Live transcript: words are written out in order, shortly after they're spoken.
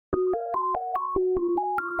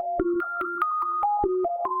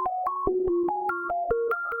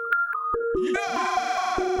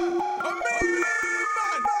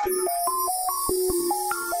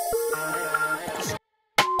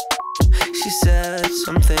said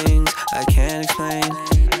some things I can't explain.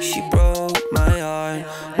 She broke my heart,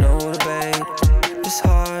 no debate. It's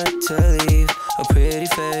hard to leave a pretty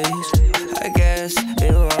face. I guess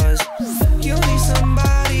it was. You need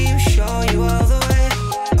somebody who show you all the way,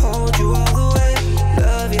 hold you all the way,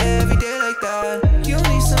 love you every day like that. You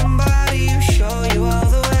need somebody who show you all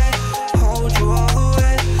the way, hold you all the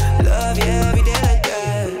way, love you every day like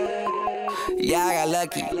that. Yeah, I got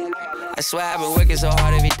lucky. I swear I've been working so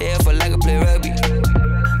hard every day, I feel like I play rugby.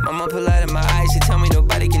 Mama pull out in my eyes, she tell me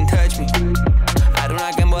nobody can touch me. I do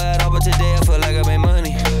not gamble at all, but today I feel like I made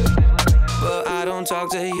money. But I don't talk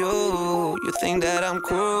to you, you think that I'm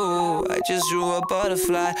cruel. I just drew a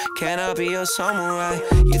butterfly, can I be your samurai?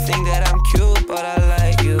 You think that I'm cute, but I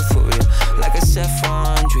like you for real. Like a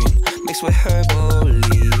saffron dream, mixed with herbal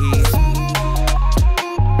leaves.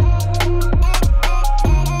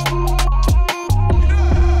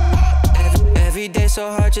 Every day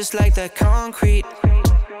so hard, just like that concrete.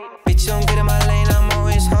 Bitch, don't get in my lane, I'm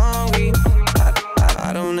always hungry.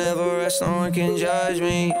 I don't ever rest, no one can judge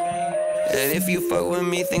me. And if you fuck with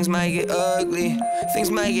me, things might get ugly. Things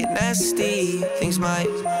might get nasty. Things might.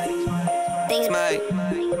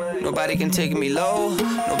 Nobody can take me low.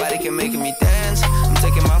 Nobody can make me dance. I'm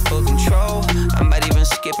taking my full control. I might even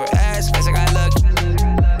skip her ass. Guess I got lucky.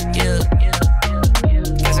 Yeah.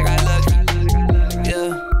 Guess I got lucky.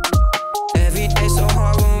 Yeah. Every day so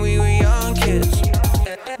hard when we were young kids.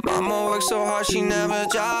 Mama worked so hard, she never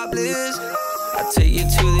jobless. I'll take you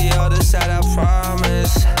to the other side, I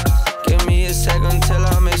promise. Give me a second till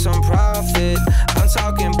I make some profit. I'm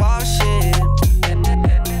talking boss shit.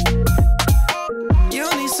 You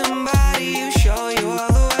need somebody